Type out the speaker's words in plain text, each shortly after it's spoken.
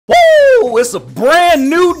Oh, it's a brand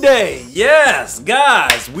new day. Yes,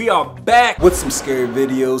 guys, we are back with some scary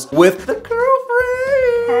videos with the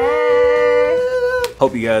girlfriend. Hey.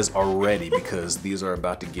 Hope you guys are ready because these are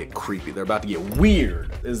about to get creepy. They're about to get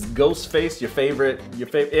weird. Is Ghostface your favorite? Ew.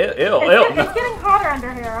 It's getting hotter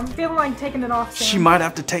under here. I'm feeling like taking it off soon. She might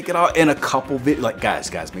have to take it off in a couple videos. Like,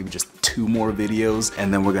 guys, maybe just 2 more videos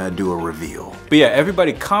and then we're gonna do a reveal. But yeah,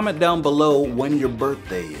 everybody comment down below when your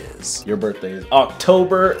birthday is. Your birthday is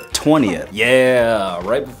October 20th. Yeah,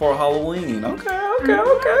 right before Halloween. Okay.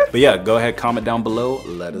 But yeah, go ahead, comment down below,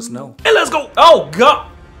 let us know. And let's go. Oh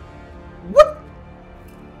God. What?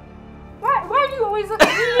 Why do you always look at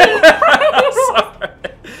me? Sorry.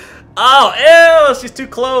 Oh, ew, she's too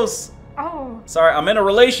close. Oh. Sorry, I'm in a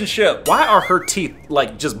relationship. Why are her teeth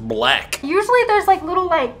like just black? Usually there's like little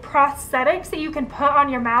like prosthetics that you can put on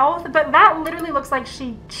your mouth, but that literally looks like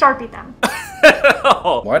she Sharpied them.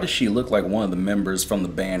 Why does she look like one of the members from the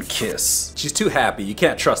band Kiss? She's too happy. You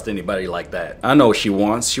can't trust anybody like that. I know what she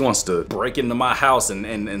wants. She wants to break into my house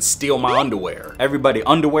and steal my underwear. Everybody,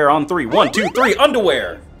 underwear on 3. 1, 2, 3,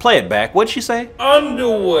 underwear. Play it back. What'd she say?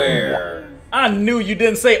 Underwear. I knew you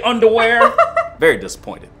didn't say underwear. Very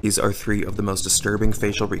disappointed. These are 3 of the most disturbing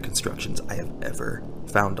facial reconstructions I have ever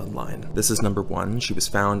found online. This is number 1. She was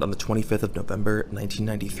found on the 25th of November,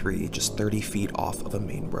 1993, just 30 feet off of a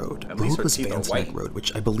main road. The road was Van Neck Road,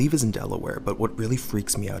 which I believe is in Delaware, but what really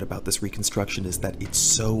freaks me out about this reconstruction is that it's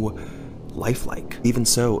so lifelike. Even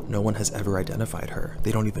so, no one has ever identified her.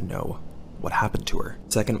 They don't even know what happened to her.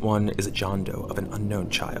 Second one is a John Doe of an unknown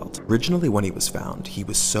child. Originally when he was found, he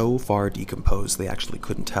was so far decomposed they actually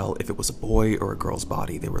couldn't tell if it was a boy or a girl's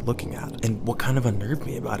body they were looking at. And what kind of unnerved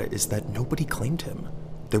me about it is that nobody claimed him.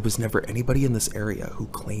 There was never anybody in this area who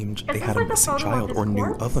claimed they had a missing child or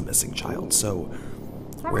knew of a missing child, so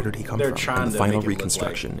where did he come from? And the final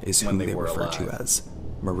reconstruction is who they refer to as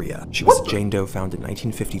Maria. She was a Jane Doe found in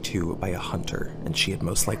 1952 by a hunter, and she had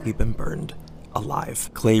most likely been burned alive.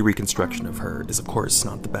 Clay reconstruction of her is of course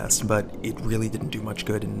not the best, but it really didn't do much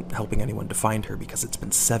good in helping anyone to find her because it's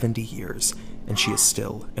been 70 years and she is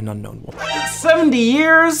still an unknown woman. 70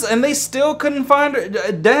 years and they still couldn't find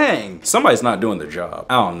her? Dang. Somebody's not doing their job.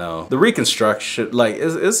 I don't know. The reconstruction, like,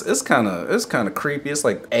 it's kind of creepy. It's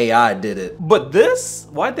like AI did it. But this,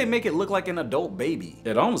 why'd they make it look like an adult baby?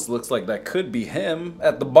 It almost looks like that could be him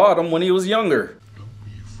at the bottom when he was younger.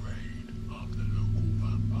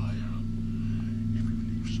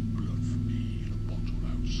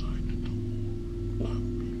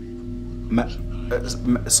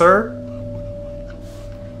 Sir?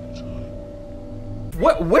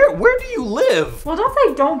 What? Where do you live? Well, don't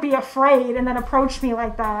say don't be afraid and then approach me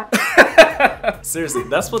like that. Seriously,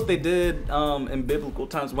 that's what they did in biblical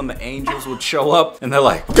times when the angels would show up and they're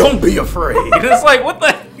like, don't be afraid. It's like, what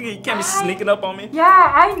the heck? You can't be sneaking up on me.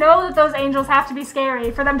 Yeah, I know that those angels have to be scary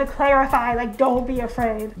for them to clarify, like, don't be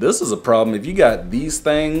afraid. This is a problem. If you got these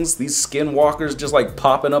things, these skinwalkers just like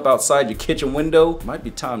popping up outside your kitchen window, might be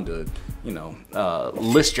time to, you know,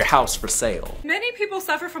 list your house for sale. Many people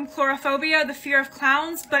suffer from chlorophobia, the fear of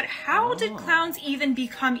clowns, but how did clowns even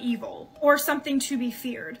become evil or something to be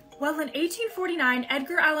feared? Well, in 1849,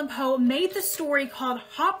 Edgar Allan Poe made the story called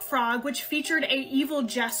Hop Frog, which featured a evil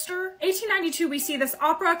jester. 1892, we see this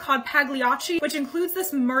opera called Pagliacci, which includes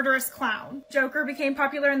this murderous clown. Joker became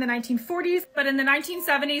popular in the 1940s, but in the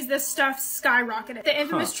 1970s, this stuff skyrocketed. The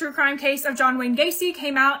infamous true crime case of John Wayne Gacy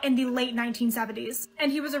came out in the late 1970s,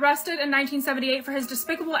 and he was arrested in 1978 for his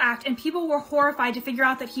despicable act, and people were horrified to figure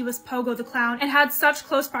out that he was Pogo the Clown and had such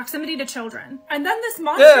close proximity to children. And then this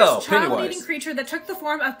monstrous child-eating creature that took the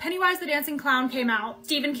form of Pennywise the Dancing Clown came out.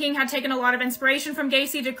 Stephen King had taken a lot of inspiration from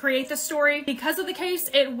Gacy to create the story. Because of the case,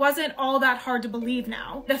 it wasn't all that hard to believe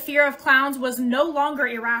now. The fear of clowns was no longer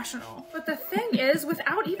irrational. But the thing is,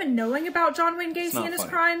 without even knowing about John Wayne Gacy and his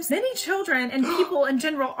crimes, many children and people in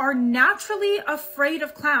general are naturally afraid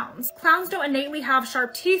of clowns. Clowns don't innately have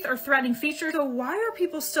sharp teeth or threatening features, so why are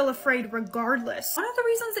people still afraid regardless? One of the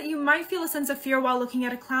reasons that you might feel a sense of fear while looking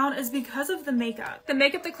at a clown is because of the makeup. The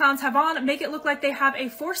makeup that clowns have on make it look like they have a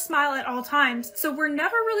forced smile at all times, so we're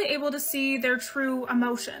never really able to see their true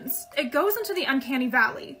emotions. It goes into the uncanny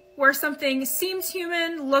valley, where something seems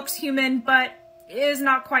human, looks human, but is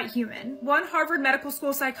not quite human. One Harvard Medical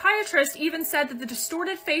School psychiatrist even said that the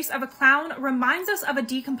distorted face of a clown reminds us of a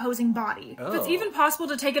decomposing body. If it's even possible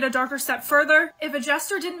to take it a darker step further, if a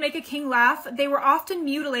jester didn't make a king laugh, they were often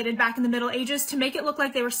mutilated back in the Middle Ages to make it look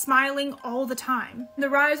like they were smiling all the time. The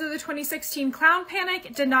rise of the 2016 clown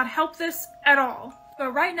panic did not help this at all.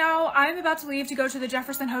 But right now, I'm about to leave to go to the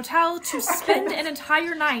Jefferson Hotel to spend an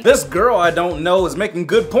entire night. This girl I don't know is making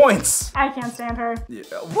good points. I can't stand her. Yeah.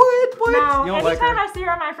 What? No, You don't like anytime her? I see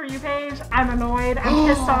her on my For You page, I'm annoyed, I'm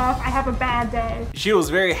pissed off, I have a bad day. She was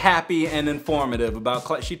very happy and informative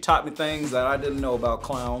about she taught me things that I didn't know about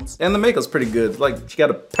clowns. And the makeup's pretty good. Like, she got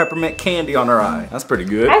a peppermint candy on her eye. That's pretty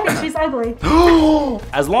good. I think she's ugly.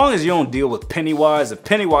 As long as you don't deal with Pennywise, if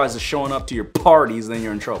Pennywise is showing up to your parties, then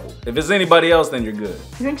you're in trouble. If it's anybody else, then you're good.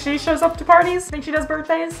 You think she shows up to parties? Think she does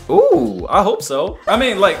birthdays? Ooh, I hope so. I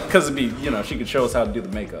mean, like, cause it'd be, you know, she could show us how to do the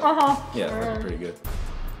makeup. Yeah, Sure. that's pretty good.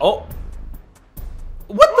 Oh.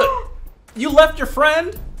 What the? You left your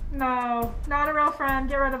friend? No, not a real friend.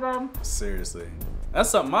 Get rid of him. Seriously. That's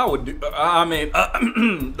something I would do. I mean,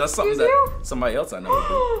 that's something Excuse that you? somebody else I know would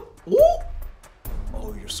do. Ooh.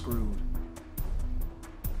 Oh, you're screwed.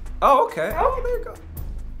 Oh, okay. Oh, there you go.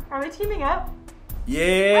 Are they teaming up?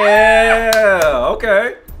 Yeah.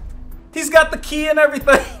 Okay. He's got the key and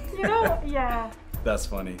everything. You know, yeah. That's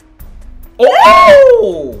funny.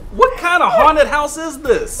 Oh! What kind of haunted house is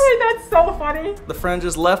this? Wait, that's so funny. The friend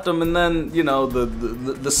just left him, and then, you know,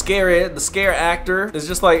 the scare actor is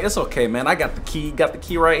just like, it's okay, man. I got the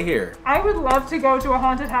key right here. I would love to go to a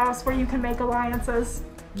haunted house where you can make alliances.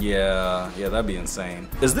 Yeah, that'd be insane.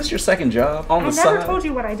 Is this your second job on the side? I never told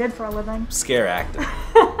you what I did for a living. Scare actor.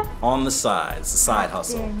 On the side. It's a side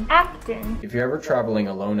hustle. Acting. If you're ever traveling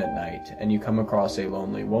alone at night and you come across a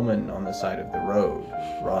lonely woman on the side of the road,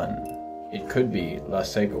 run. It could be La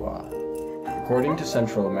Segawa. According to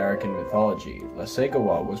Central American mythology, La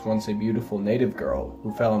Segawa was once a beautiful native girl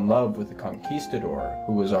who fell in love with a conquistador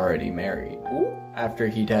who was already married. After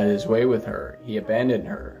he'd had his way with her, he abandoned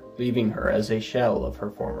her, leaving her as a shell of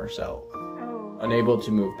her former self. Unable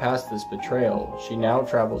to move past this betrayal, she now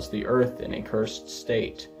travels the earth in a cursed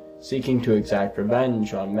state, seeking to exact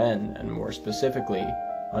revenge on men, and more specifically,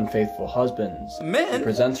 unfaithful husbands. Men? She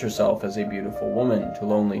presents herself as a beautiful woman to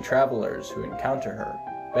lonely travelers who encounter her,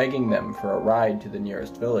 begging them for a ride to the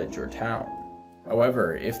nearest village or town.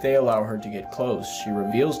 However, if they allow her to get close, she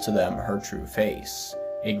reveals to them her true face,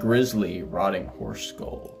 a grisly, rotting horse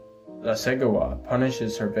skull. La Segawa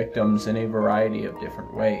punishes her victims in a variety of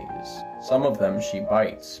different ways. Some of them she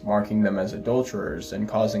bites, marking them as adulterers and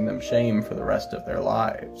causing them shame for the rest of their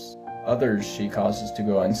lives. Others she causes to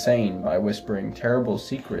go insane by whispering terrible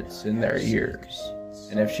secrets in their ears.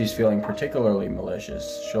 And if she's feeling particularly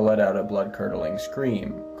malicious, she'll let out a blood-curdling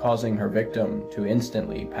scream, causing her victim to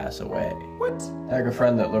instantly pass away. What? Tag a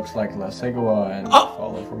friend that looks like La Segawa and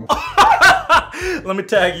follow for more. Let me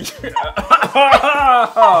tag you.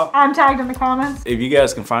 I'm tagged in the comments. If you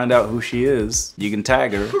guys can find out who she is, you can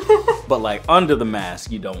tag her. But like under the mask,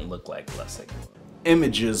 you don't look like La Segawa.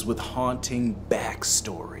 Images with haunting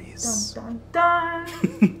backstories. Dun dun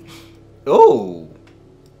dun. Oh.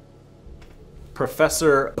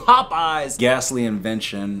 Professor Popeye's ghastly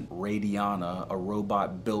invention, Radiana, a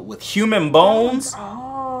robot built with human bones.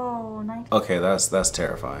 Oh, nice. Okay, that's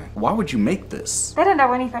terrifying. Why would you make this? They didn't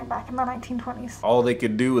know anything back in the 1920s. All they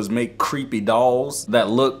could do is make creepy dolls that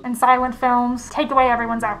look... And silent films. Take away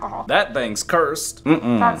everyone's alcohol. That thing's cursed.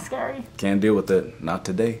 Mm-mm. That's scary. Can't deal with it. Not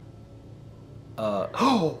today.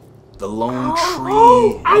 The Lone Tree.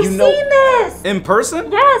 Oh, I've seen this! In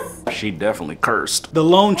person? Yes! She definitely cursed. The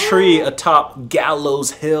Lone Tree atop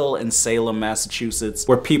Gallows Hill in Salem, Massachusetts,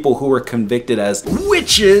 where people who were convicted as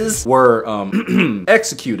witches were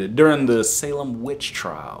executed during the Salem witch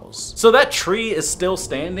trials. So that tree is still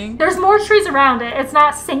standing? There's more trees around it. It's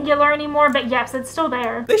not singular anymore, but yes, it's still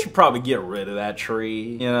there. They should probably get rid of that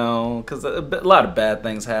tree, you know, because a lot of bad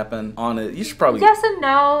things happen on it. You should probably... Yes and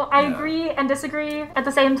no. I agree and disagree at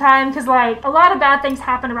the same time, because like a lot of bad things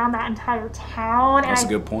happen around that entire town. That's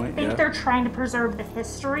and a good point. I think they're trying to preserve the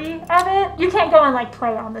history of it. You can't go and like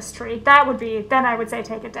play on this tree. That would be, then I would say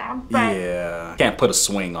take it down. But yeah. Can't put a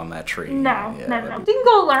swing on that tree. No, yeah, no. You can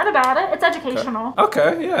go learn about it. It's educational.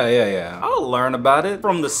 Okay, yeah. I'll learn about it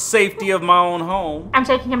from the safety of my own home. I'm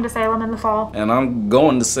taking him to Salem in the fall. And I'm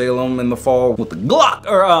going to Salem in the fall with the Glock,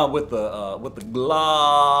 or with the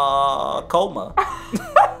glaucoma.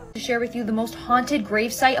 To share with you the most haunted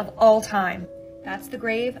grave site of all time. That's the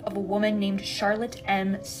grave of a woman named Charlotte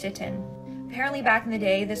M. Sitton. Apparently back in the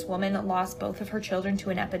day, this woman lost both of her children to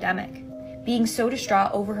an epidemic. Being so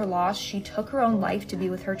distraught over her loss, she took her own life to be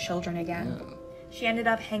with her children again. She ended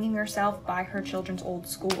up hanging herself by her children's old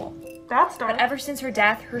school. That's dark. But ever since her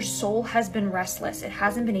death, her soul has been restless. It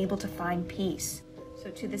hasn't been able to find peace. So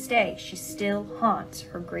to this day, she still haunts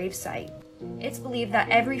her gravesite. It's believed that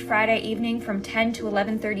every Friday evening from 10 to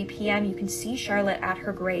 11:30 p.m. you can see Charlotte at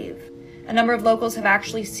her grave. A number of locals have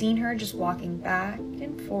actually seen her just walking back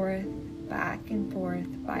and forth back and forth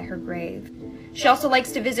by her grave. She also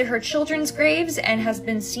likes to visit her children's graves and has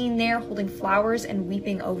been seen there holding flowers and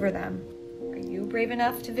weeping over them. Are you brave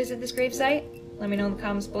enough to visit this gravesite? Let me know in the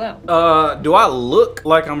comments below. Do I look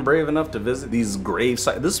like I'm brave enough to visit these grave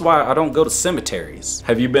sites? This is why I don't go to cemeteries.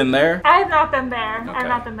 Have you been there? I have not been there. Okay. I've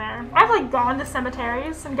not been there. I've like gone to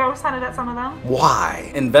cemeteries and ghost hunted at some of them.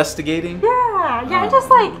 Why? Investigating? Yeah, just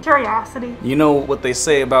like curiosity. You know what they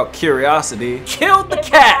say about curiosity? Killed the It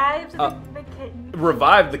cat! revives the kitten.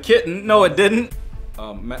 Revived the kitten? No, it didn't.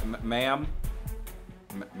 Ma'am?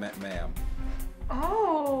 Ma'am.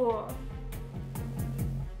 Oh.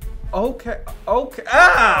 Okay.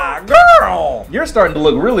 Ah, girl! You're starting to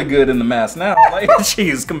look really good in the mask now. Like,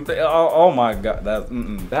 jeez, oh my God,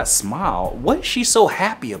 that smile. What is she so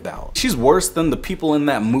happy about? She's worse than the people in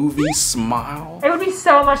that movie Smile. It would be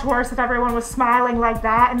so much worse if everyone was smiling like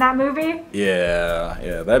that in that movie.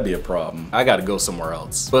 Yeah, that'd be a problem. I gotta go somewhere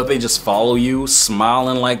else. But if they just follow you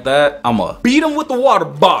smiling like that, I'ma beat them with the water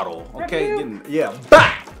bottle. Okay, yeah,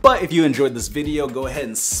 bah! But if you enjoyed this video, go ahead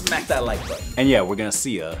and smack that like button. And yeah, we're gonna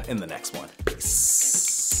see ya in the next one. Peace.